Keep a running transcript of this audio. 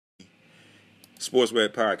Sports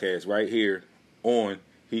Rap Podcast right here on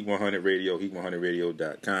Heat 100 Radio,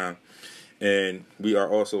 heat100radio.com. And we are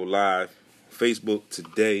also live Facebook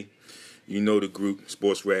today. You know the group,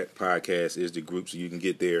 Sports Rap Podcast is the group, so you can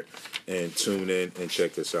get there and tune in and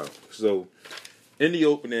check us out. So, in the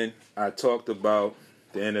opening, I talked about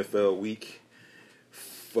the NFL Week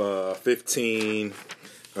 15,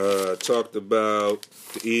 talked about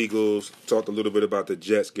the Eagles, talked a little bit about the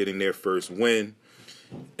Jets getting their first win.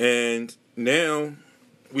 And now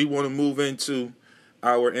we want to move into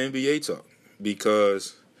our NBA talk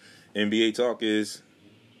because NBA talk is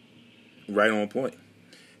right on point.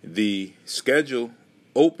 The schedule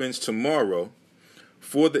opens tomorrow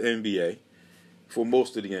for the NBA, for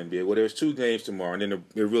most of the NBA. Well, there's 2 games tomorrow, and then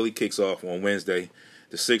it really kicks off on Wednesday.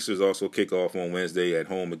 The Sixers also kick off on Wednesday at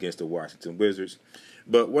home against the Washington Wizards.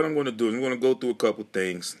 But what I'm going to do is I'm going to go through a couple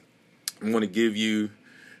things. I'm going to give you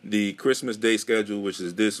the Christmas Day schedule, which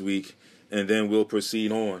is this week, and then we'll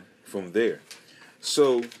proceed on from there.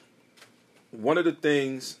 So, one of the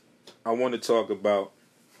things I want to talk about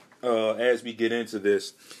as we get into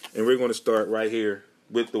this, and we're going to start right here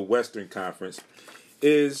with the Western Conference,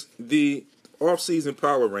 is the off-season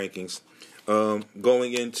power rankings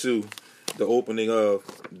going into the opening of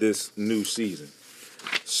this new season.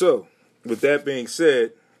 So, with that being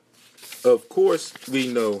said, of course we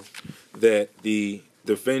know that the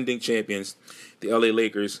defending champions, the LA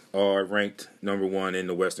Lakers, are ranked number 1 in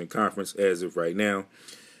the Western Conference as of right now.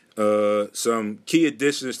 Some key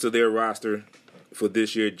additions to their roster for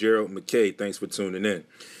this year: Gerald McKay, thanks for tuning in.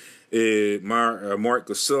 Marc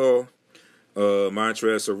Gasol,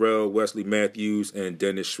 Montrezl Harrell, Wesley Matthews, and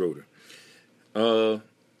Dennis Schroeder.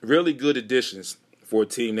 Really good additions for a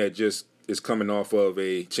team that just is coming off of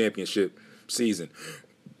a championship season.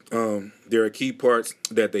 There are key parts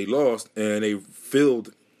that they lost, and they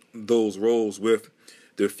filled those roles with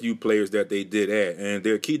the few players that they did add. And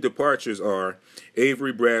their key departures are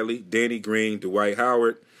Avery Bradley, Danny Green, Dwight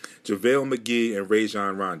Howard, JaVale McGee, and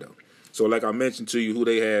Rajon Rondo. So like I mentioned to you, who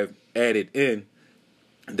they have added in,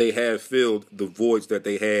 they have filled the voids that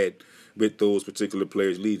they had with those particular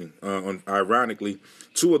players leaving. Ironically,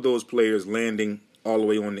 2 of those players landing all the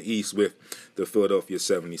way on the East with the Philadelphia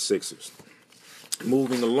 76ers.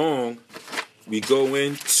 Moving along, we go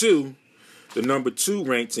into the number 2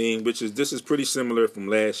 ranked team, this is pretty similar from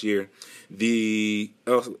last year, the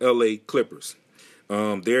LA Clippers.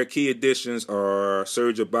 Their key additions are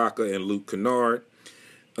Serge Ibaka and Luke Kennard.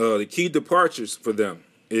 The key departures for them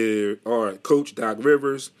are Coach Doc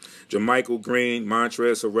Rivers, JaMychal Green,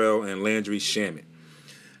 Montrezl Harrell, and Landry Shamet.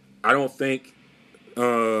 I don't think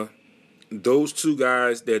those 2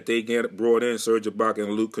 guys that they brought in, Serge Ibaka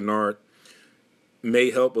and Luke Kennard,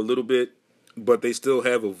 may help a little bit, but they still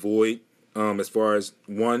have a void as far as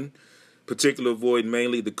one particular void,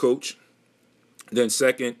 mainly the coach. Then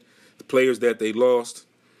second, the players that they lost,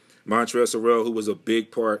 Montrezl Harrell, who was a big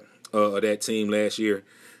part of that team last year,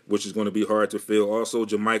 which is going to be hard to fill. Also,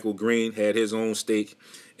 JaMychal Green had his own stake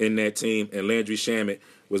in that team, and Landry Shamet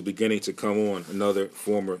was beginning to come on, another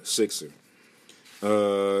former Sixer.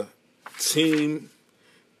 Team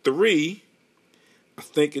 3, I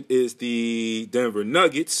think it is the Denver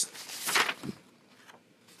Nuggets.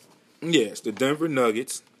 Yes, the Denver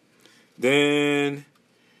Nuggets. Then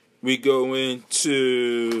we go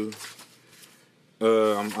into,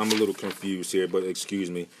 I'm a little confused here, but excuse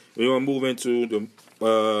me. We're going to move into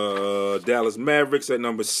the Dallas Mavericks at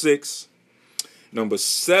number 6. Number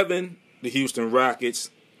 7, the Houston Rockets.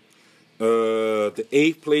 The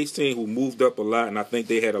 8th place team, who moved up a lot, and I think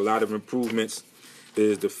they had a lot of improvements,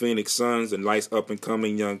 is the Phoenix Suns, a nice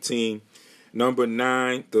up-and-coming young team. Number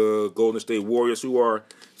 9, the Golden State Warriors, who are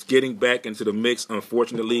getting back into the mix.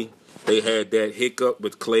 Unfortunately, they had that hiccup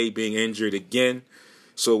with Clay being injured again.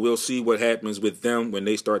 So we'll see what happens with them when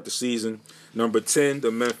they start the season. Number 10,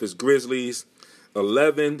 the Memphis Grizzlies.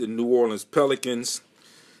 11, the New Orleans Pelicans.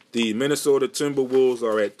 The Minnesota Timberwolves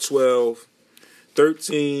are at 12.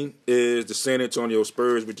 13 is the San Antonio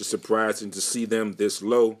Spurs, which is surprising to see them this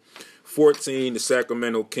low. 14, the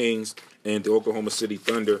Sacramento Kings, and the Oklahoma City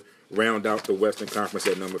Thunder round out the Western Conference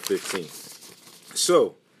at number 15.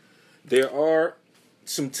 So, there are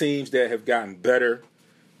some teams that have gotten better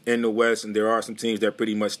in the West, and there are some teams that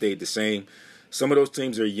pretty much stayed the same. Some of those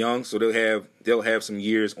teams are young, so they'll have some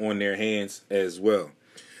years on their hands as well.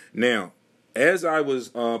 Now, as I was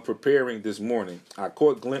preparing this morning, I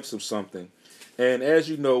caught a glimpse of something, and as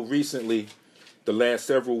you know, recently, the last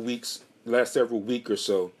several week or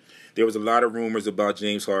so, there was a lot of rumors about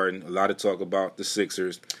James Harden, a lot of talk about the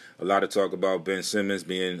Sixers, a lot of talk about Ben Simmons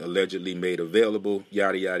being allegedly made available,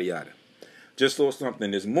 yada, yada, yada. Just saw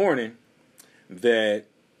something this morning that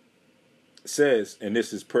says, and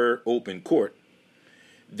this is per Open Court,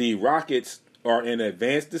 the Rockets are in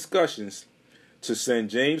advanced discussions to send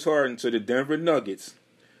James Harden to the Denver Nuggets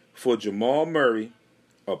for Jamal Murray,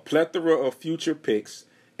 a plethora of future picks,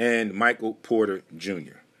 and Michael Porter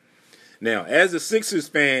Jr. Now, as a Sixers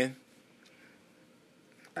fan,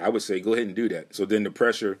 I would say go ahead and do that. So then the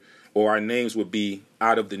pressure or our names would be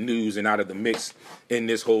out of the news and out of the mix in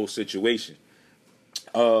this whole situation.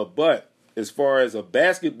 But as far as a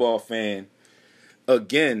basketball fan,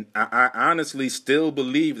 again, I honestly still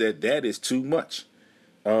believe that is too much.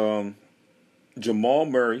 Jamal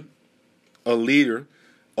Murray, a leader,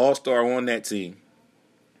 all-star on that team,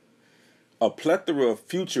 a plethora of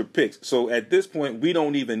future picks. So at this point, we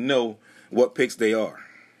don't even know what picks they are.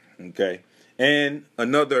 Okay? And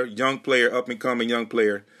another young player, up-and-coming young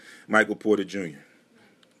player, Michael Porter Jr.,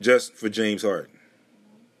 just for James Harden.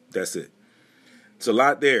 That's it. It's a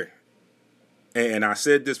lot there. And I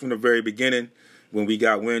said this from the very beginning when we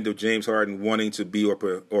got wind of James Harden wanting to be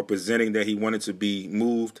or presenting that he wanted to be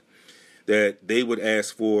moved, that they would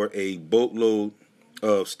ask for a boatload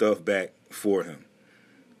of stuff back for him.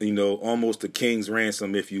 You know, almost a king's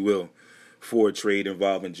ransom, if you will, for a trade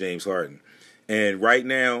involving James Harden. And right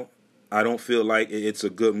now, I don't feel like it's a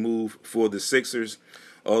good move for the Sixers,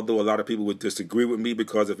 although a lot of people would disagree with me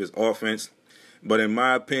because of his offense. But in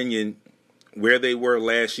my opinion, where they were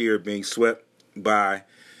last year being swept by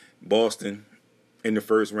Boston in the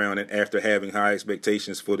first round and after having high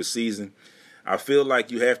expectations for the season, I feel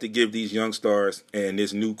like you have to give these young stars and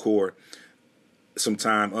this new core some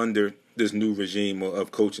time under this new regime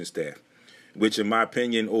of coaching staff, which in my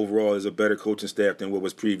opinion overall is a better coaching staff than what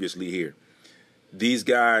was previously here. These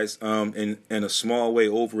guys in a small way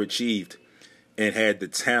overachieved and had the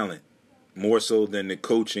talent more so than the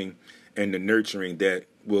coaching and the nurturing that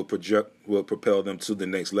will propel them to the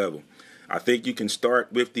next level. I think you can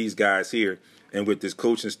start with these guys here and with this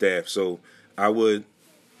coaching staff. So I would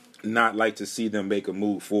not like to see them make a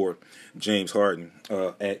move for James Harden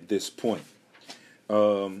at this point.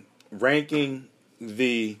 Ranking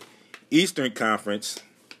the Eastern Conference,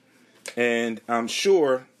 and I'm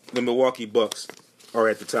sure the Milwaukee Bucks are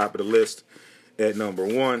at the top of the list at number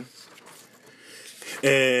 1.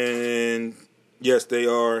 And yes, they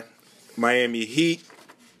are. Miami Heat,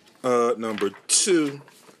 number 2.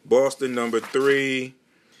 Boston, number 3.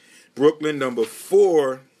 Brooklyn, number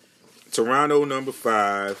 4. Toronto, number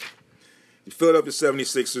 5. The Philadelphia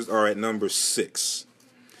 76ers are at number 6.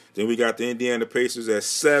 Then we got the Indiana Pacers at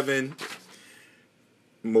 7.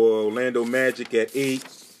 Orlando Magic at 8.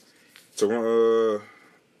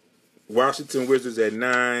 Washington Wizards at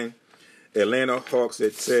 9. Atlanta Hawks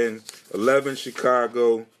at 10. 11,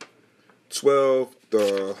 Chicago. 12,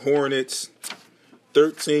 the Hornets.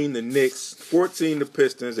 13, the Knicks. 14, the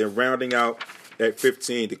Pistons. And rounding out at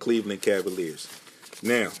 15, the Cleveland Cavaliers.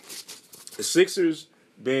 Now, the Sixers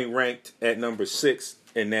being ranked at number 6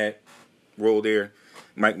 in that role there.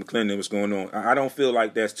 Mike McClendon, what's going on? I don't feel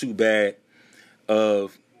like that's too bad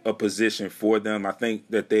of a position for them. I think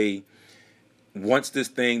that they, once this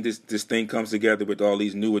thing comes together with all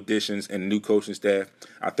these new additions and new coaching staff,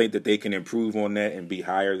 I think that they can improve on that and be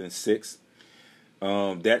higher than 6.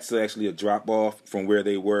 That's actually a drop off from where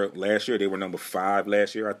they were last year. They were number 5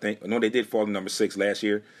 last year, I think. No, they did fall to number 6 last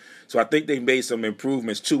year. So I think they made some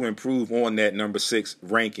improvements to improve on that number 6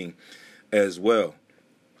 ranking as well.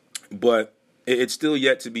 But it's still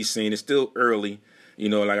yet to be seen. It's still early. You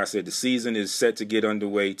know, like I said, the season is set to get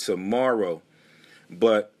underway tomorrow.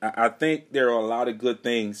 But I think there are a lot of good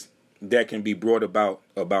things that can be brought about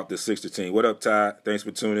the Sixers team. What up, Ty? Thanks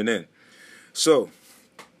for tuning in. So,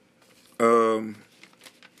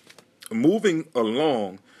 moving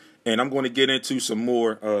along, and I'm going to get into some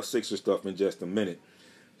more Sixers stuff in just a minute.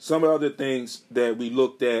 Some other things that we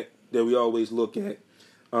looked at, that we always look at,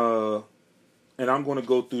 and I'm going to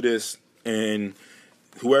go through this, and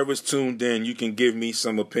whoever's tuned in, you can give me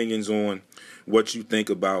some opinions on what you think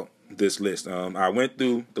about this list. I went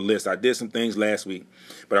through the list. I did some things last week,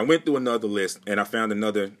 but I went through another list, and I found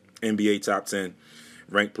another NBA top 10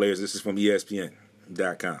 ranked players. This is from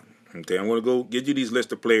ESPN.com. Okay, I'm going to go give you these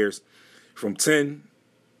list of players from 10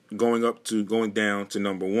 going down to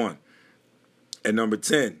number 1. At number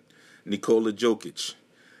 10, Nikola Jokic.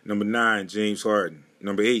 Number 9, James Harden.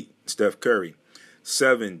 Number 8, Steph Curry.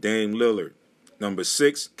 7, Dame Lillard. Number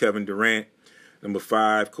 6, Kevin Durant. Number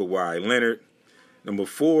 5, Kawhi Leonard. Number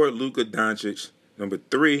 4, Luka Doncic. Number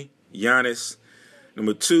 3, Giannis.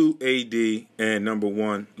 Number 2, AD. And number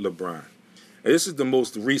 1, LeBron. And this is the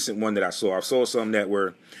most recent one that I saw. I saw some that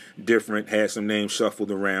were different, had some names shuffled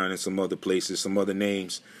around in some other places, some other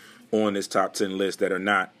names on this top 10 list that are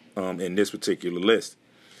not in this particular list.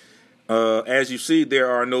 As you see, there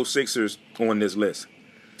are no Sixers on this list,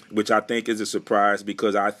 which I think is a surprise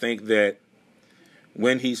because I think that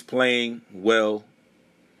when he's playing well,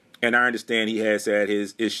 and I understand he has had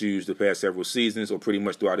his issues the past several seasons or pretty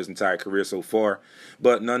much throughout his entire career so far,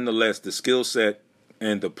 but nonetheless, the skill set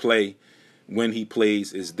and the play when he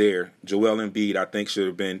plays is there. Joel Embiid, I think, should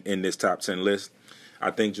have been in this top 10 list.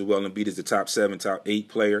 I think Joel Embiid is the top 7, top 8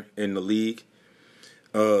 player in the league.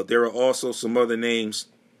 There are also some other names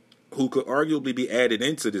who could arguably be added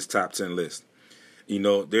into this top 10 list. You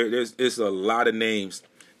know, there's a lot of names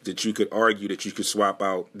that you could argue that you could swap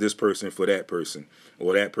out this person for that person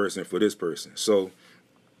or that person for this person. So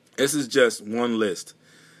this is just one list.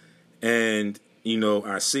 And, you know,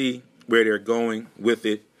 I see where they're going with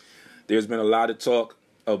it. There's been a lot of talk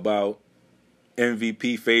about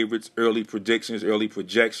MVP favorites, early predictions, early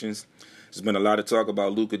projections. There's been a lot of talk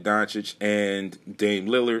about Luka Doncic and Dame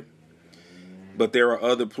Lillard. But there are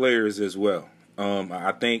other players as well.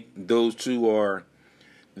 I think those two are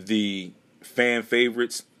the fan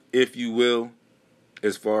favorites, if you will,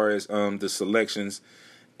 as far as the selections.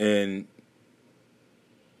 And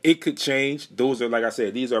it could change. Those are, like I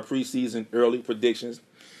said, these are preseason early predictions,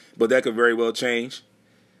 but that could very well change.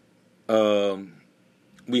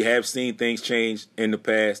 We have seen things change in the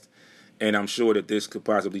past, and I'm sure that this could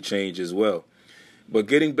possibly change as well. But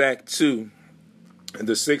getting back to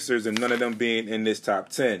the Sixers and none of them being in this top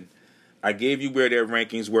 10, I gave you where their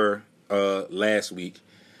rankings were last week.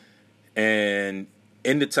 And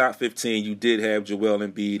in the top 15, you did have Joel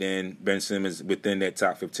Embiid and Ben Simmons within that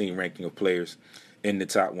top 15 ranking of players in the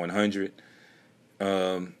top 100.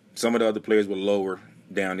 Some of the other players were lower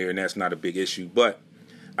down there, and that's not a big issue. But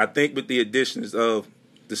I think with the additions of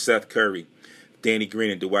the Seth Curry, Danny Green,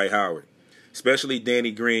 and Dwight Howard, especially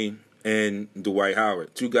Danny Green and Dwight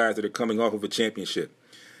Howard, two guys that are coming off of a championship.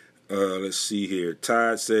 Let's see here.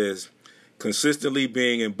 Todd says, consistently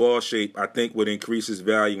being in ball shape, I think, would increase his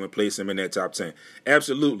value and place him in that top 10.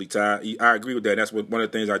 Absolutely, Todd. I agree with that. That's one of the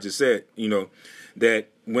things I just said. You know, that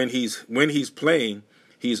when he's playing,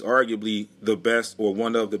 he's arguably the best or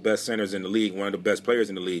one of the best centers in the league, one of the best players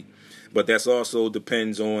in the league. But that's also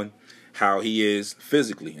depends on how he is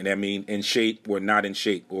physically, and I mean in shape or not in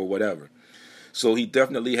shape or whatever. So he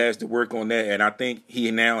definitely has to work on that, and I think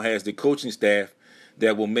he now has the coaching staff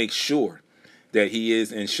that will make sure that he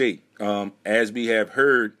is in shape. As we have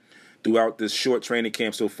heard throughout this short training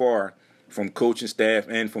camp so far from coaching staff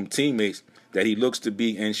and from teammates, that he looks to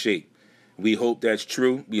be in shape. We hope that's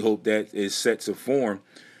true. We hope that is set to form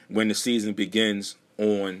when the season begins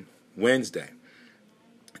on Wednesday.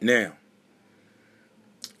 Now,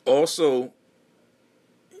 also,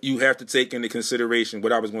 you have to take into consideration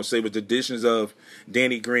what I was going to say was the additions of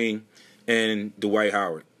Danny Green and Dwight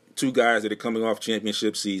Howard, two guys that are coming off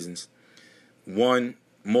championship seasons, won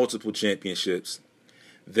multiple championships,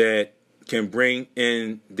 that can bring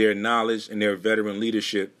in their knowledge and their veteran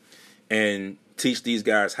leadership and teach these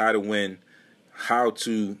guys how to win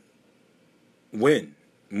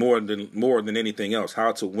more than anything else,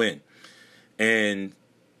 how to win. And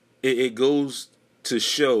it goes to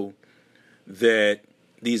show that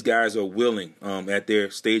these guys are willing at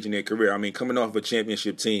their stage in their career. I mean, coming off of a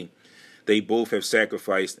championship team, they both have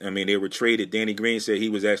sacrificed. I mean, they were traded. Danny Green said he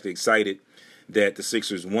was actually excited that the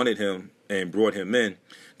Sixers wanted him and brought him in.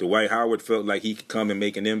 Dwight Howard felt like he could come and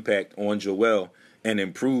make an impact on Joel and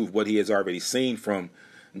improve what he has already seen from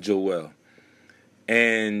Joel.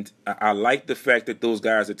 And I like the fact that those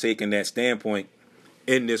guys are taking that standpoint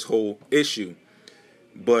in this whole issue.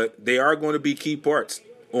 But they are going to be key parts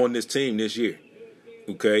on this team this year.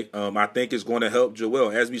 Okay? I think it's going to help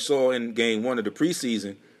Joel. As we saw in Game 1 of the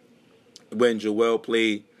preseason, when Joel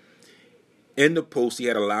played in the post, he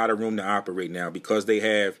had a lot of room to operate now because they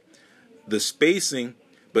have the spacing,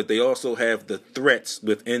 but they also have the threats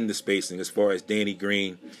within the spacing as far as Danny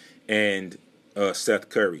Green and Seth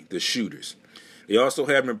Curry, the shooters. They also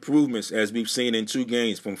have improvements, as we've seen in 2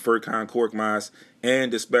 games, from Furkan Korkmaz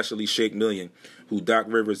and especially Shake Milton, who Doc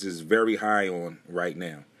Rivers is very high on right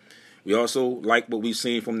now. We also like what we've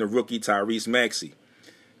seen from the rookie Tyrese Maxey.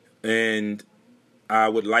 And I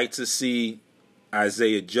would like to see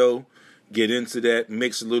Isaiah Joe get into that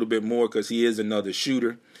mix a little bit more because he is another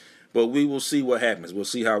shooter. But we will see what happens. We'll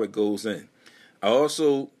see how it goes in. I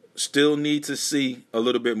also still need to see a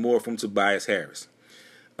little bit more from Tobias Harris.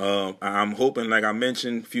 I'm hoping, like I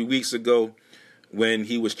mentioned a few weeks ago, when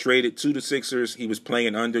he was traded to the Sixers, he was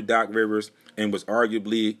playing under Doc Rivers and was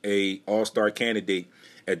arguably a all-star candidate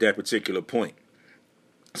at that particular point.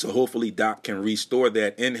 So hopefully Doc can restore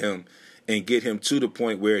that in him and get him to the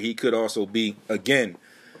point where he could also be, again,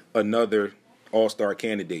 another all-star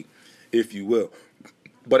candidate, if you will.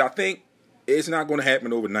 But I think it's not going to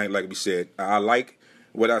happen overnight, like we said. I like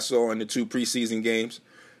what I saw in the 2 preseason games.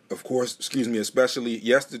 Of course, especially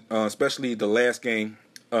especially the last game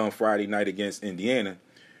Friday night against Indiana,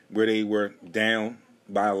 where they were down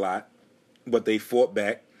by a lot, but they fought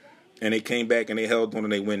back and they came back and they held on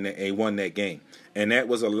and they won that game. And that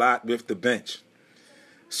was a lot with the bench.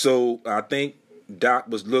 So I think Doc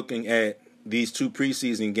was looking at these 2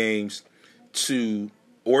 preseason games to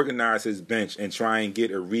organize his bench and try and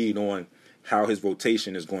get a read on how his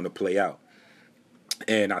rotation is going to play out.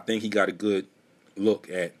 And I think he got a good look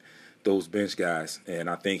at those bench guys. And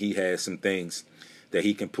I think he has some things that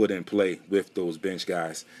he can put in play with those bench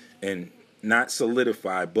guys and not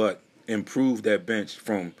solidify, but improve that bench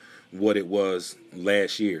from what it was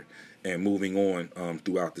last year and moving on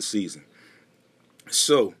throughout the season.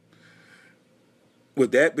 So,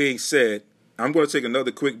 with that being said, I'm going to take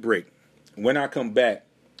another quick break. When I come back,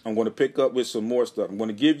 I'm going to pick up with some more stuff. I'm going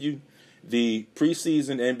to give you the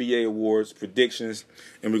preseason NBA awards predictions,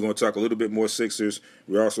 and we're going to talk a little bit more Sixers.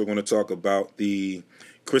 We're also going to talk about the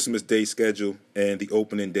Christmas Day schedule and the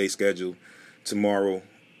opening day schedule tomorrow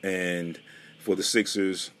and for the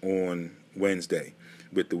Sixers on Wednesday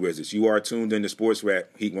with the Wizards. You are tuned in to Sports Rap,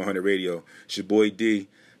 Heat 100 Radio. It's your boy D.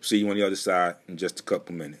 See you on the other side in just a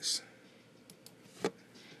couple minutes.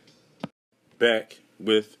 Back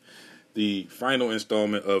with the final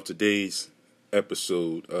installment of today's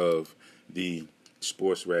episode of the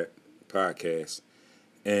Sports Rap Podcast.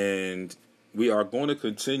 And we are going to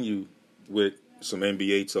continue with some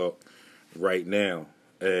NBA talk right now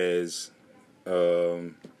as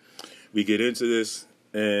we get into this,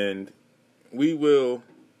 and we will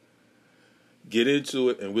get into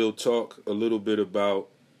it and we'll talk a little bit about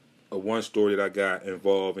one story that I got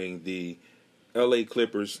involving the LA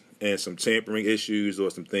Clippers and some tampering issues or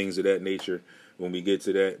some things of that nature when we get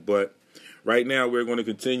to that. But right now we're going to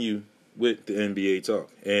continue with the NBA talk.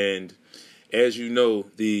 And as you know,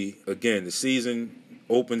 the season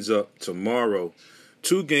opens up tomorrow.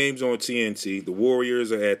 2 games on TNT. The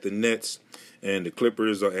Warriors are at the Nets and the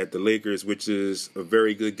Clippers are at the Lakers, which is a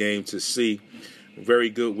very good game to see. A very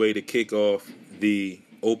good way to kick off the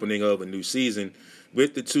opening of a new season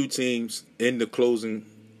with the 2 teams in the closing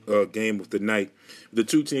game of the night. The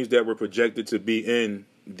 2 teams that were projected to be in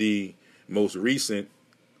the most recent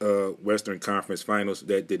Western Conference Finals.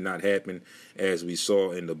 That did not happen, as we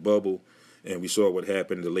saw in the bubble, and we saw what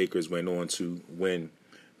happened. The Lakers went on to win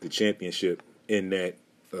the championship in that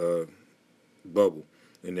bubble,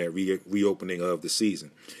 in that reopening of the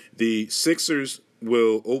season. The Sixers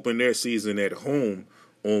will open their season at home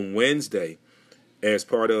on Wednesday as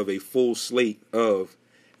part of a full slate of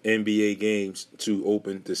NBA games to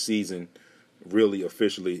open the season really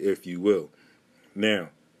officially, if you will. Now,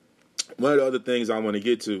 one of the other things I want to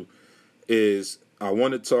get to is I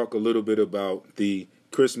want to talk a little bit about the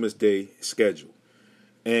Christmas Day schedule.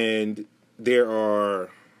 And there are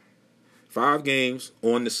 5 games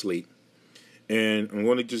on the slate. And I'm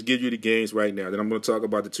going to just give you the games right now. Then I'm going to talk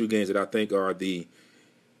about the 2 games that I think are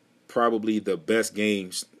probably the best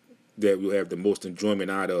games that we'll have the most enjoyment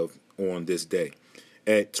out of on this day.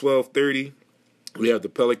 At 12:30, we have the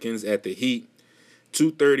Pelicans at the Heat.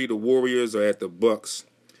 2:30, the Warriors are at the Bucks.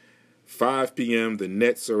 5 p.m., the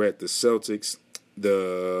Nets are at the Celtics.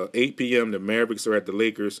 The 8 p.m., the Mavericks are at the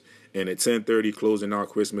Lakers. And at 10:30, closing out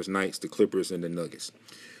Christmas nights, the Clippers and the Nuggets.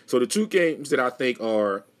 So the 2 games that I think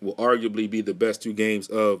will arguably be the best 2 games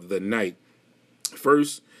of the night.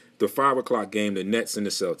 First, the 5 o'clock game, the Nets and the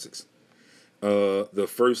Celtics. The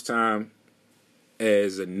first time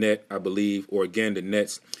as a Net, I believe, or again, the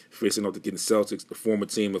Nets facing off against the Celtics, the former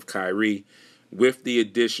team of Kyrie, with the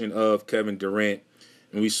addition of Kevin Durant.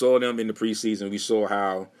 And we saw them in the preseason. We saw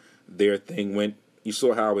how their thing went. You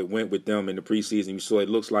saw how it went with them in the preseason. You saw it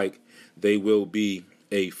looks like they will be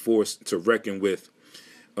a force to reckon with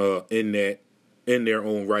in their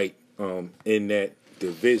own right in that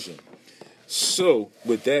division. So,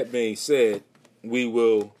 with that being said, we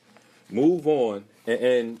will move on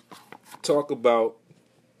and talk about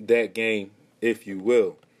that game, if you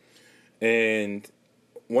will. And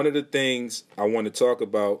one of the things I want to talk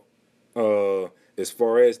about as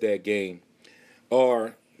far as that game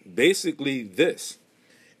are basically this.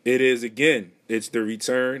 It's the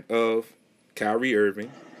return of Kyrie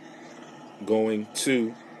Irving going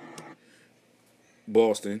to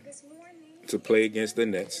Boston to play against the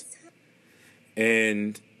Nets.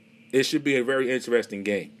 And it should be a very interesting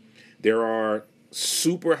game. There are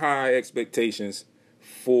super high expectations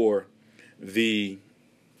for the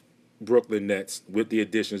Brooklyn Nets with the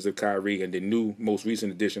additions of Kyrie and the most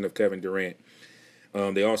recent addition of Kevin Durant.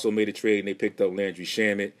 They also made a trade and they picked up Landry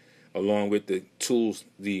Shamet. along with the tools,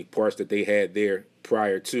 the parts that they had there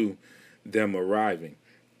prior to them arriving.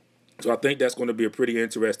 So I think that's going to be a pretty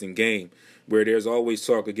interesting game, where there's always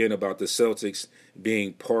talk again about the Celtics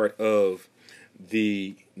being part of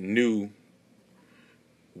the new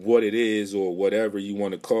what it is, or whatever you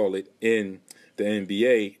want to call it, in the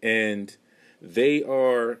NBA. And they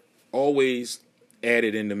are always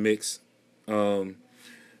added in the mix.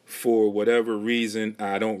 For whatever reason,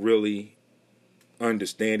 I don't really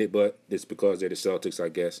understand it, but it's because they're the Celtics, I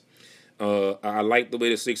guess. I like the way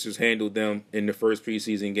the Sixers handled them in the first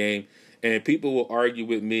preseason game. And people will argue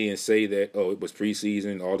with me and say that, oh, it was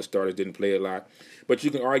preseason, all the starters didn't play a lot. But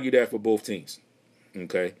you can argue that for both teams,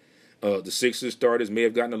 okay? The Sixers starters may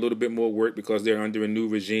have gotten a little bit more work because they're under a new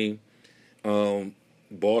regime.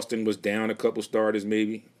 Boston was down a couple starters,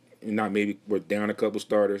 were down a couple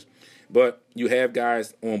starters. But you have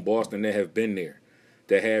guys on Boston that have been there,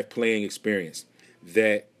 that have playing experience,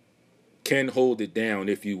 that can hold it down,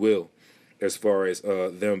 if you will, as far as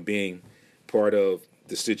them being part of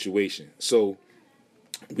the situation. So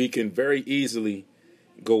we can very easily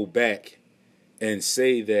go back and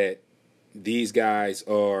say that these guys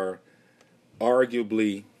are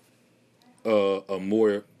arguably a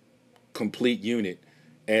more complete unit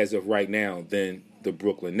as of right now than the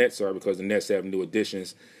Brooklyn Nets are, because the Nets have new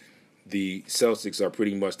additions. The Celtics are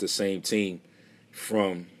pretty much the same team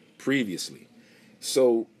from previously.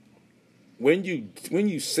 So when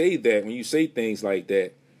you say that, when you say things like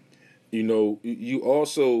that, you know, you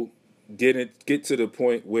also get to the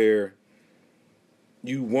point where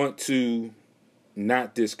you want to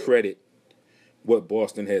not discredit what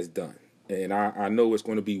Boston has done. And I know it's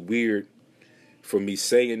going to be weird for me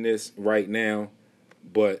saying this right now,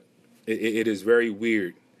 but it is very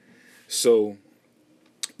weird. So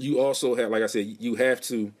you also have, like I said, you have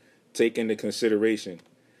to take into consideration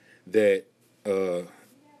that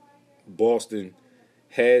Boston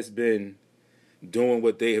has been doing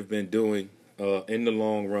what they have been doing in the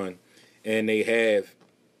long run, and they have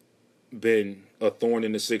been a thorn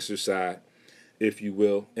in the Sixers' side, if you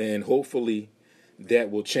will, and hopefully that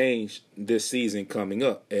will change this season coming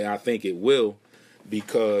up. And I think it will,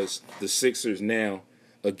 because the Sixers now,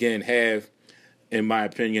 again, have, in my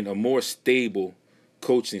opinion, a more stable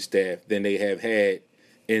coaching staff than they have had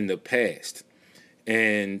in the past.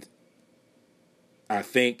 And I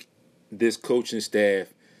think this coaching staff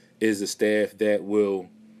is a staff that will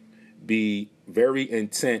be very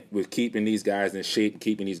intent with keeping these guys in shape,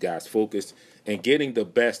 keeping these guys focused, and getting the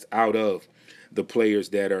best out of the players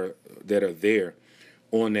that are there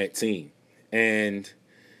on that team. And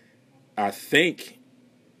I think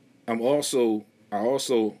I also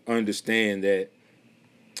understand that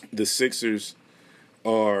the Sixers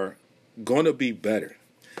are going to be better.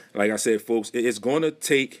 Like I said, folks, it's going to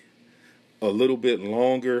take a little bit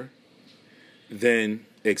longer than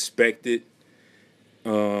expected,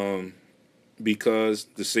 because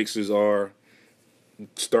the Sixers are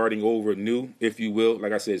starting over new, if you will.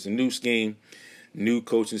 Like I said, it's a new scheme, new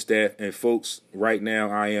coaching staff. And folks, right now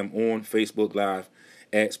I am on Facebook Live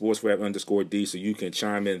at sportsrap_D, so you can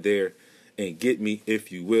chime in there and get me,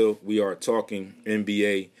 if you will. We are talking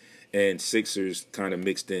NBA and Sixers kind of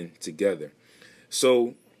mixed in together.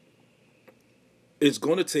 So it's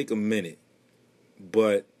going to take a minute,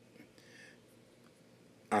 but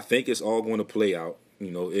I think it's all going to play out. You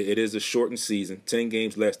know, it is a shortened season, 10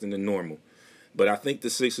 games less than the normal. But I think the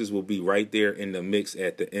Sixers will be right there in the mix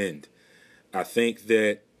at the end. I think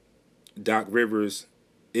that Doc Rivers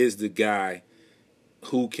is the guy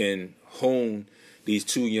who can hone these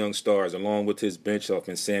two young stars, along with his bench help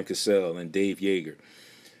and Sam Cassell and Dave Yeager.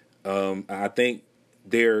 I think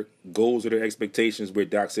their goals or their expectations, where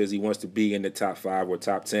Doc says he wants to be in the top 5 or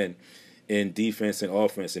top 10 in defense and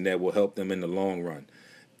offense, and that will help them in the long run.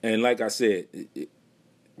 And like I said,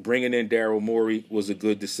 bringing in Daryl Morey was a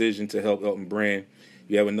good decision to help Elton Brand.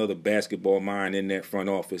 You have another basketball mind in that front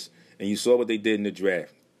office. And you saw what they did in the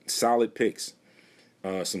draft. Solid picks.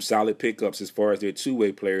 Some solid pickups as far as their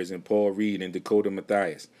two-way players in Paul Reed and Dakota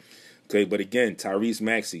Mathias. Okay, but again, Tyrese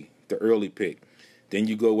Maxey, the early pick. Then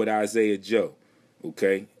you go with Isaiah Joe.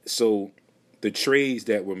 Okay, so the trades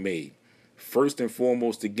that were made. First and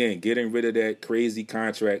foremost, again, getting rid of that crazy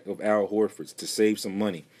contract of Al Horford's to save some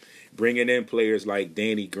money. Bringing in players like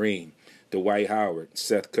Danny Green, Dwight Howard,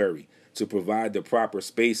 Seth Curry, to provide the proper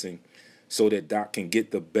spacing so that Doc can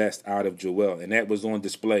get the best out of Joel. And that was on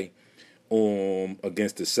display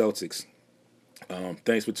against the Celtics.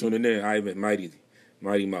 Thanks for tuning in, Ivan,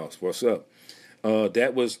 Mighty Mouse. What's up?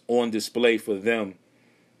 That was on display for them,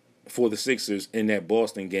 for the Sixers, in that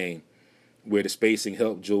Boston game, where the spacing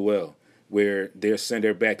helped Joel. where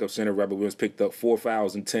their backup center, Robert Williams, picked up 4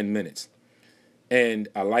 fouls in 10 minutes. And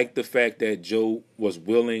I like the fact that Joe was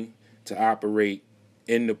willing to operate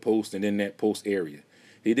in the post and in that post area.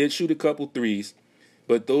 He did shoot a couple threes,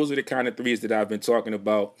 but those are the kind of threes that I've been talking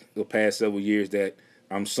about the past several years that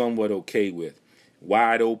I'm somewhat okay with.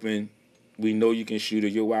 Wide open, we know you can shoot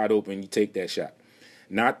it, you're wide open, you take that shot.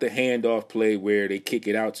 Not the handoff play where they kick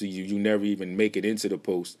it out to you, you never even make it into the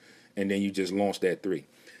post, and then you just launch that three.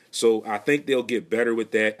 So I think they'll get better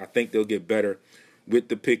with that. I think they'll get better with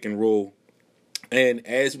the pick and roll. And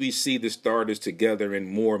as we see the starters together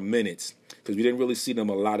in more minutes, because we didn't really see them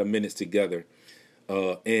a lot of minutes together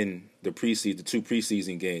in the preseason, the 2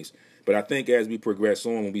 preseason games. But I think as we progress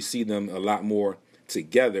on, when we see them a lot more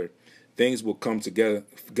together, things will come together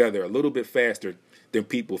a little bit faster than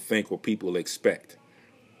people think or people expect.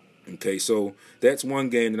 Okay, so that's one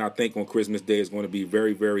game that I think on Christmas Day is going to be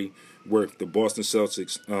very, very worth the Boston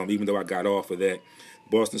Celtics, even though I got off of that.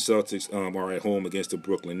 Boston Celtics are at home against the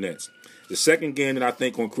Brooklyn Nets. The second game that I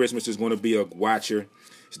think on Christmas is going to be a watcher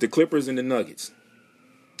is the Clippers and the Nuggets.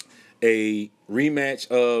 A rematch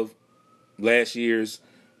of last year's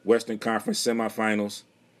Western Conference semifinals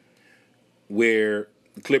where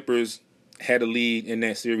the Clippers had a lead in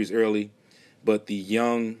that series early, but the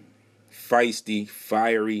young, feisty,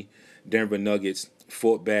 fiery Denver Nuggets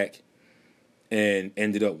fought back and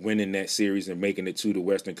ended up winning that series and making it to the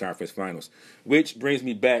Western Conference Finals. Which brings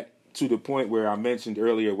me back to the point where I mentioned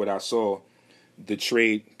earlier what I saw, the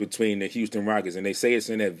trade between the Houston Rockets, and they say it's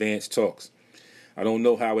in advanced talks. I don't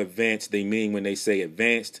know how advanced they mean when they say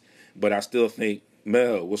advanced, but I still think,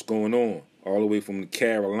 Mel, what's going on? All the way from the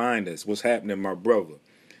Carolinas, what's happening, my brother?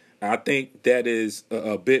 I think that is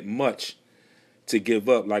a bit much to give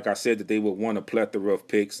up. Like I said, that they would want a plethora of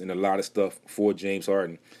picks and a lot of stuff for James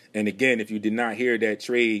Harden. And again, if you did not hear that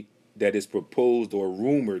trade that is proposed or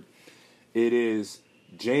rumored, it is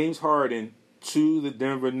James Harden to the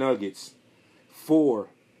Denver Nuggets for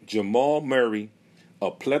Jamal Murray,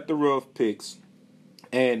 a plethora of picks,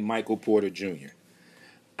 and Michael Porter Jr.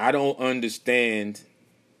 I don't understand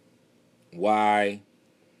why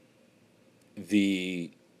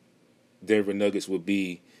the Denver Nuggets would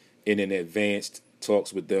be in an advanced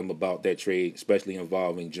talks with them about that trade, especially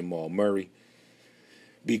involving Jamal Murray,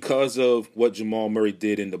 because of what Jamal Murray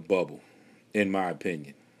did in the bubble, in my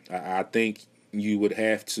opinion. I think you would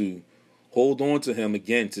have to hold on to him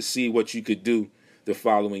again to see what you could do the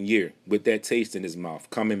following year with that taste in his mouth,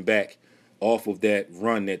 coming back off of that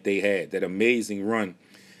run that they had, that amazing run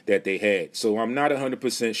that they had. So I'm not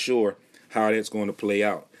 100% sure how that's going to play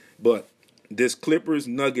out. But this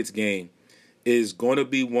Clippers-Nuggets game is going to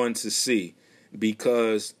be one to see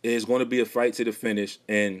because it's going to be a fight to the finish.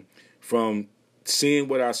 And from seeing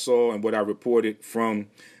what I saw and what I reported from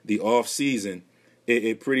the off season,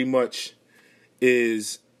 it pretty much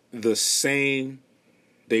is the same.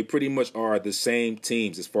 They pretty much are the same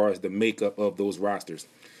teams as far as the makeup of those rosters,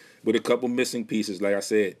 with a couple missing pieces. Like I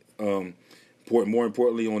said, more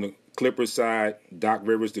importantly on the Clippers side, Doc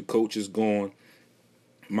Rivers, the coach, is gone.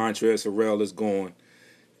 Montrezl Harrell is gone.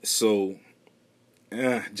 So,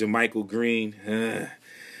 JaMychal Green,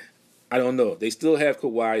 I don't know. They still have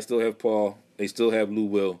Kawhi, still have Paul, they still have Lou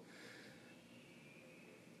Will.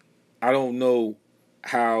 I don't know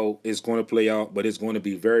how it's going to play out, but it's going to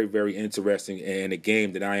be very, very interesting and a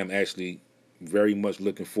game that I am actually very much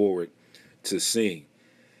looking forward to seeing.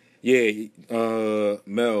 Yeah,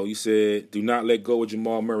 Mel, you said do not let go of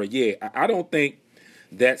Jamal Murray. Yeah, I don't think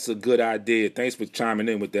that's a good idea. Thanks for chiming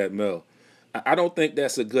in with that, Mel. I don't think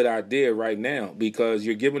that's a good idea right now because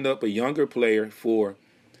you're giving up a younger player for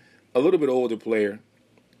a little bit older player,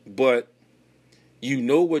 but you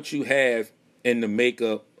know what you have in the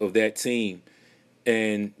makeup of that team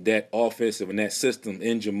and that offensive and that system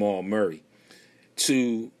in Jamal Murray.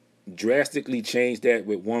 To drastically change that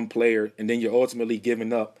with one player, and then you're ultimately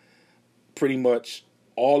giving up pretty much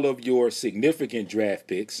all of your significant draft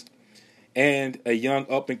picks and a young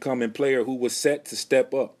up-and-coming player who was set to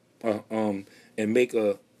step up and make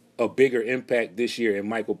a bigger impact this year in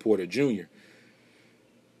Michael Porter Jr.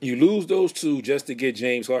 You lose those two just to get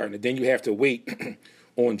James Harden, and then you have to wait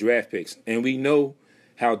on draft picks. And we know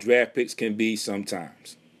how draft picks can be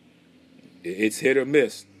sometimes. It's hit or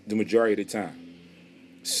miss the majority of the time.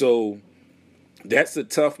 So that's a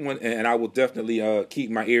tough one, and I will definitely keep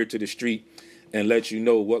my ear to the street and let you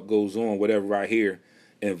know what goes on, whatever I hear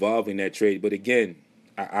involving that trade. But again,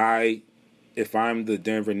 if I'm the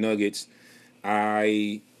Denver Nuggets,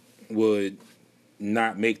 I would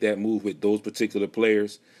not make that move with those particular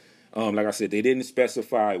players. Like I said, they didn't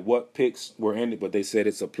specify what picks were in it, but they said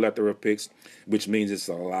it's a plethora of picks, which means it's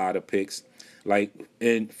a lot of picks. Like,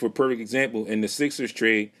 and for perfect example, in the Sixers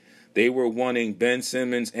trade, they were wanting Ben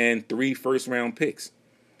Simmons and 3 first-round picks.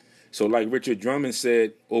 So like Richard Drummond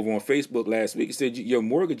said over on Facebook last week, he said, you're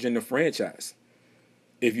mortgaging the franchise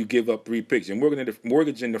if you give up 3 picks. You're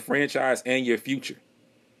mortgaging the franchise and your future.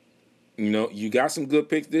 You know, you got some good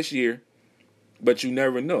picks this year, but you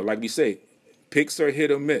never know. Like we say, picks are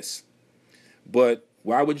hit or miss. But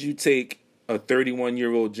why would you take a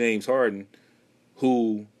 31-year-old James Harden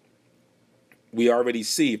who we already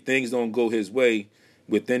see if things don't go his way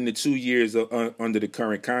within the 2 years under the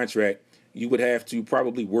current contract, you would have to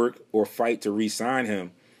probably work or fight to re-sign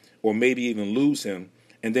him or maybe even lose him.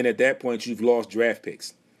 And then at that point, you've lost draft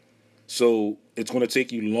picks. So it's going to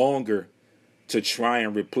take you longer to try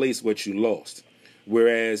and replace what you lost.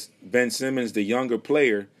 Whereas Ben Simmons, the younger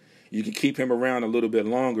player, you can keep him around a little bit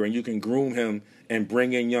longer and you can groom him and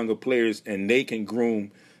bring in younger players, and they can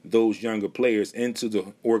groom those younger players into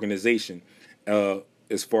the organization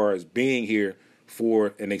as far as being here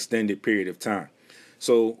for an extended period of time.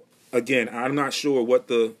 So again, I'm not sure what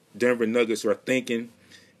the Denver Nuggets are thinking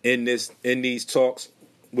in these talks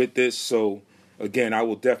with this. So again, I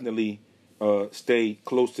will definitely stay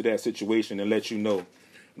close to that situation and let you know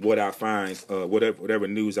what I find, whatever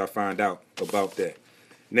news I find out about that.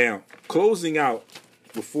 Now, closing out,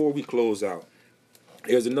 before we close out,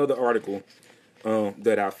 there's another article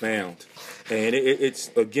that I found, and it's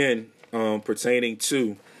again pertaining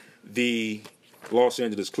to the Los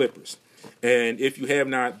Angeles Clippers. And if you have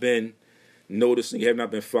not been noticing, you have not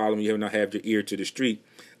been following, you have not had your ear to the street,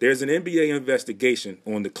 there's an NBA investigation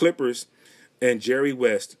on the Clippers and Jerry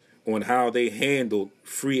West on how they handled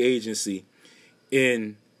free agency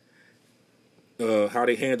and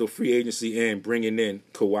bringing in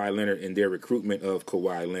Kawhi Leonard and their recruitment of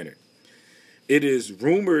Kawhi Leonard. It is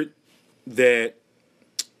rumored that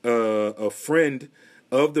a friend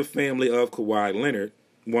of the family of Kawhi Leonard,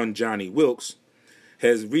 one Johnny Wilkes,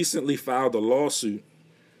 has recently filed a lawsuit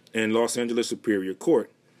in Los Angeles Superior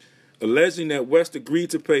Court, alleging that West agreed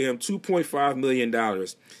to pay him $2.5 million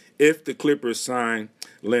if the Clippers sign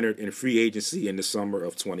Leonard in free agency in the summer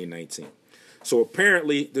of 2019. So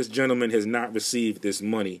apparently this gentleman has not received this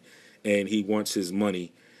money, and he wants his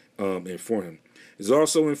money in for him. He's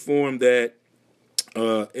also informed that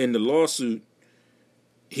in the lawsuit,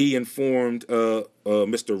 he informed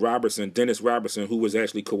Mr. Robertson, Dennis Robertson, who was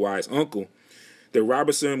actually Kawhi's uncle, that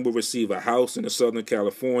Robertson will receive a house in Southern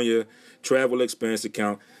California, travel expense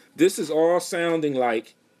account. This is all sounding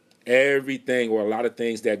like everything or a lot of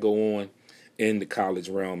things that go on in the college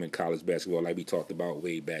realm and college basketball, like we talked about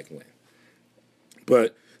way back when.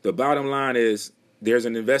 But the bottom line is there's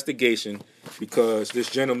an investigation because this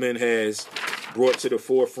gentleman has brought to the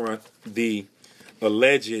forefront the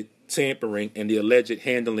alleged tampering and the alleged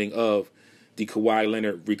handling of the Kawhi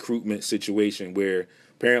Leonard recruitment situation, where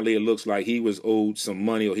apparently it looks like he was owed some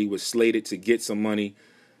money, or he was slated to get some money,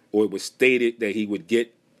 or it was stated that he would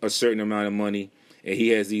get a certain amount of money, and he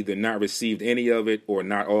has either not received any of it or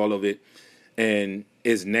not all of it, and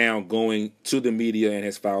is now going to the media and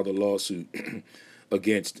has filed a lawsuit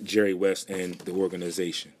against Jerry West and the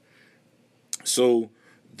organization. So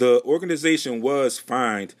the organization was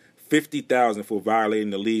fined $50,000 for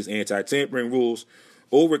violating the league's anti-tampering rules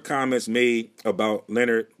over comments made about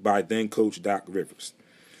Leonard by then coach Doc Rivers.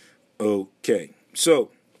 Okay,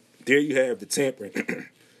 so there you have the tampering.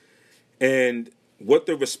 And what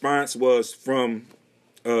the response was from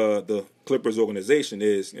the Clippers organization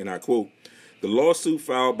is, and I quote, "The lawsuit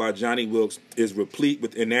filed by Johnny Wilkes is replete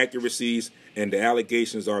with inaccuracies and the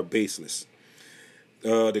allegations are baseless.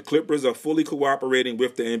 The Clippers are fully cooperating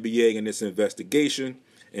with the NBA in this investigation,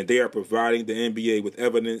 and they are providing the NBA with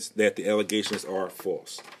evidence that the allegations are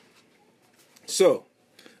false." So,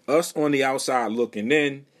 us on the outside looking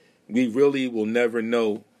in, we really will never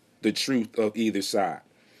know the truth of either side.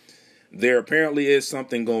 There apparently is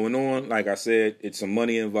something going on. Like I said, it's some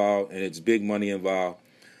money involved, and it's big money involved.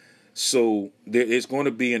 So there is going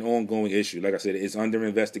to be an ongoing issue. Like I said, it's under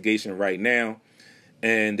investigation right now,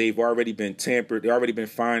 and they've already been tampered. They've already been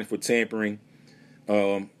fined for tampering,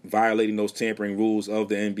 violating those tampering rules of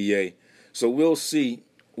the NBA. So we'll see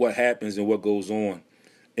what happens and what goes on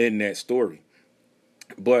in that story.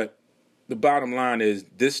 But the bottom line is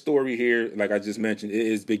this story here, like I just mentioned, it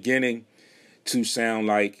is beginning to sound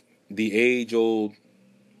like the age-old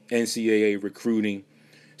NCAA recruiting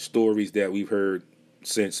stories that we've heard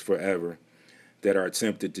since forever that are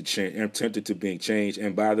attempted to being changed.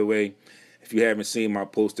 And by the way, if you haven't seen my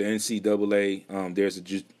post, the NCAA, there's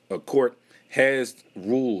a court has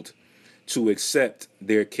ruled to accept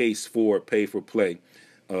their case for pay for play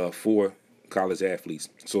for college athletes.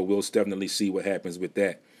 So we'll definitely see what happens with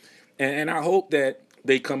that. And I hope that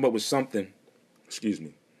they come up with something. Excuse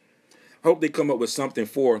me. I hope they come up with something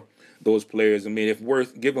for those players. I mean, if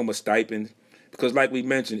worth, give them a stipend. Because like we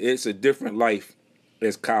mentioned, it's a different life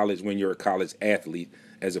as college when you're a college athlete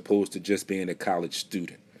as opposed to just being a college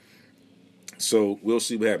student. So we'll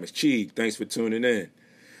see what happens. Cheeg, thanks for tuning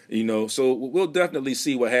in. So we'll definitely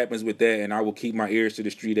see what happens with that, and I will keep my ears to the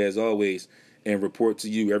street as always and report to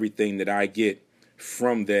you everything that I get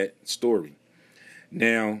from that story.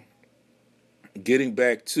 Now, getting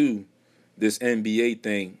back to this NBA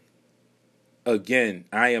thing, again,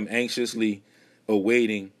 I am anxiously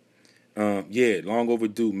awaiting. Long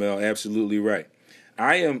overdue, Mel. Absolutely right.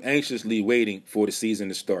 I am anxiously waiting for the season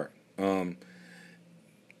to start.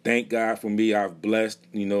 Thank God for me. I've blessed,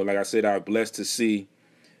 like I said, I've blessed to see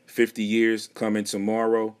 50 years coming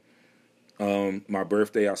tomorrow. My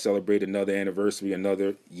birthday, I'll celebrate another anniversary,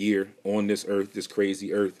 another year on this earth, this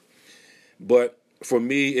crazy earth. But for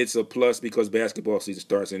me, it's a plus because basketball season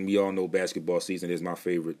starts, and we all know basketball season is my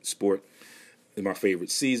favorite sport, is my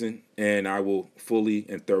favorite season, and I will fully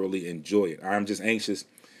and thoroughly enjoy it. I'm just anxious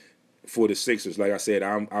for the Sixers. Like I said,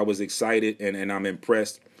 I was excited and I'm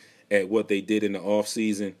impressed at what they did in the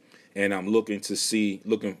offseason, and I'm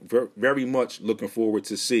very much looking forward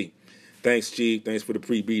to see. Thanks, Chief. Thanks for the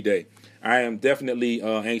pre-B day. I am definitely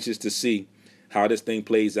anxious to see how this thing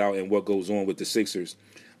plays out and what goes on with the Sixers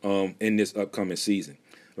in this upcoming season.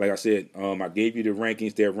 Like I said, I gave you the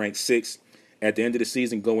rankings. They're ranked 6th. At the end of the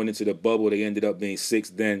season, going into the bubble, they ended up being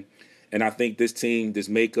 6th then. And I think this team, this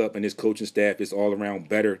makeup, and this coaching staff is all around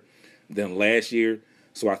better than last year.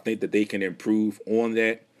 So I think that they can improve on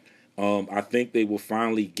that. I think they will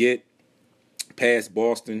finally get past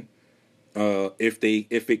Boston. If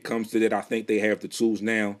it comes to that, I think they have the tools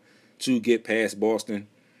now to get past Boston.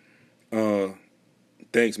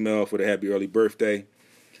 Thanks, Mel, for the happy early birthday.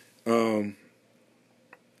 I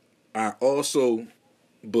also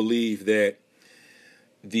believe that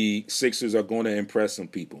the Sixers are going to impress some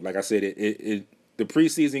people. Like I said, the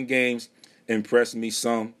preseason games impressed me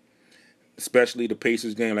some, especially the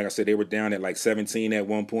Pacers game. Like I said, they were down at like 17 at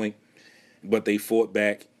one point, but they fought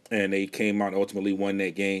back and they came out and ultimately won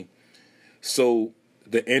that game. So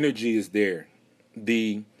the energy is there.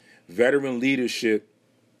 The veteran leadership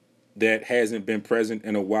that hasn't been present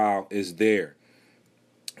in a while is there.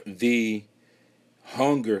 The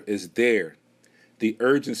hunger is there. The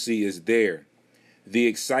urgency is there. The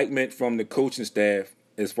excitement from the coaching staff,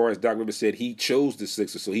 as far as Doc Rivers said, he chose the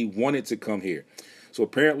Sixers, so he wanted to come here. So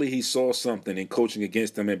apparently he saw something in coaching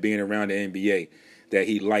against them and being around the NBA that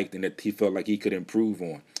he liked and that he felt like he could improve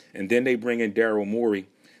on. And then they bring in Daryl Morey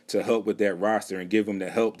to help with that roster and give him the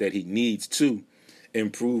help that he needs to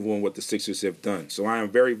improve on what the Sixers have done. So I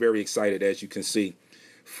am very, very excited, as you can see,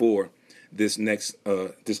 for this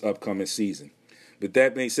upcoming season. With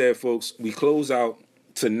that being said, folks, we close out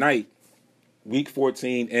tonight. Week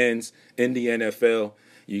 14 ends in the NFL.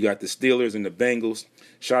 You got the Steelers and the Bengals.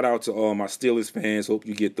 Shout out to all my Steelers fans. Hope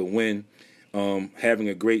you get the win. Having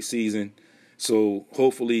a great season. So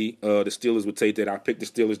hopefully the Steelers will take that. I picked the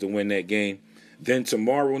Steelers to win that game. Then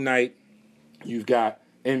tomorrow night, you've got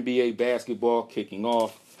NBA basketball kicking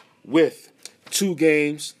off with 2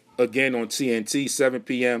 games, again on TNT, 7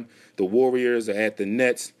 p.m. The Warriors are at the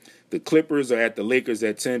Nets. The Clippers are at the Lakers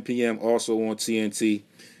at 10 p.m., also on TNT.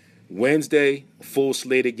 Wednesday, full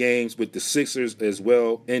slate of games with the Sixers as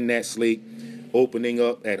well in that slate, opening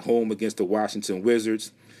up at home against the Washington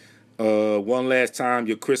Wizards. One last time,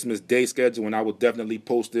 your Christmas Day schedule, and I will definitely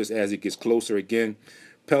post this as it gets closer again.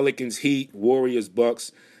 Pelicans, Heat, Warriors,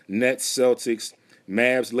 Bucks, Nets, Celtics,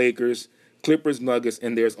 Mavs, Lakers, Clippers, Nuggets,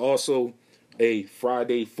 and there's also a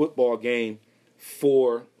Friday football game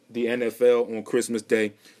for the NFL on Christmas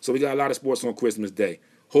Day. So we got a lot of sports on Christmas Day.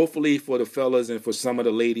 Hopefully for the fellas and for some of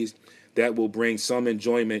the ladies, that will bring some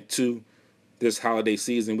enjoyment to this holiday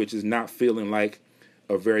season, which is not feeling like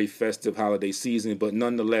a very festive holiday season. But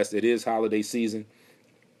nonetheless, it is holiday season.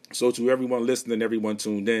 So to everyone listening, everyone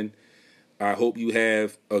tuned in, I hope you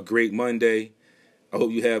have a great Monday. I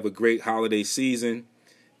hope you have a great holiday season.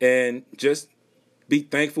 And just be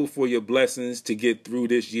thankful for your blessings to get through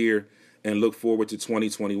this year and look forward to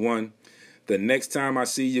 2021. The next time I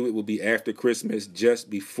see you, it will be after Christmas, just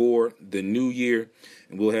before the new year.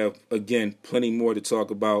 And we'll have, again, plenty more to talk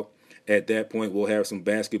about. At that point, we'll have some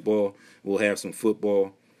basketball. We'll have some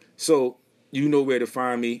football. So you know where to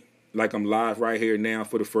find me. Like I'm live right here now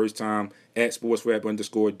for the first time at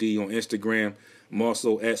SportsRap_D on Instagram. I'm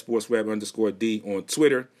also at SportsRap_D on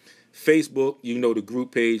Twitter. Facebook, you know the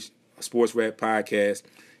group page, Sports Rap Podcast.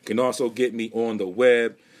 You can also get me on the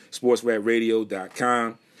web,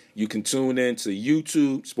 sportsrapradio.com. You can tune in to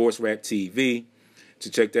YouTube, Sports Rap TV.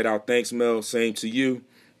 to check that out. Thanks, Mel. Same to you.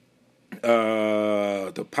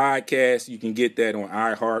 The podcast, you can get that on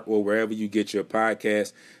iHeart or wherever you get your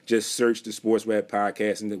podcast. Just search the Sports Rap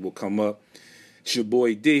Podcast and it will come up. It's your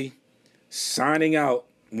boy D, signing out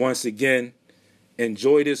once again.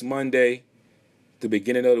 Enjoy this Monday, the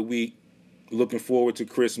beginning of the week. Looking forward to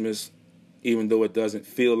Christmas, even though it doesn't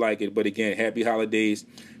feel like it. But again, happy holidays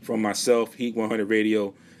from myself, Heat 100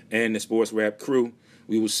 Radio, and the Sports Rap crew.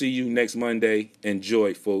 We will see you next Monday.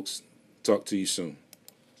 Enjoy, folks. Talk to you soon.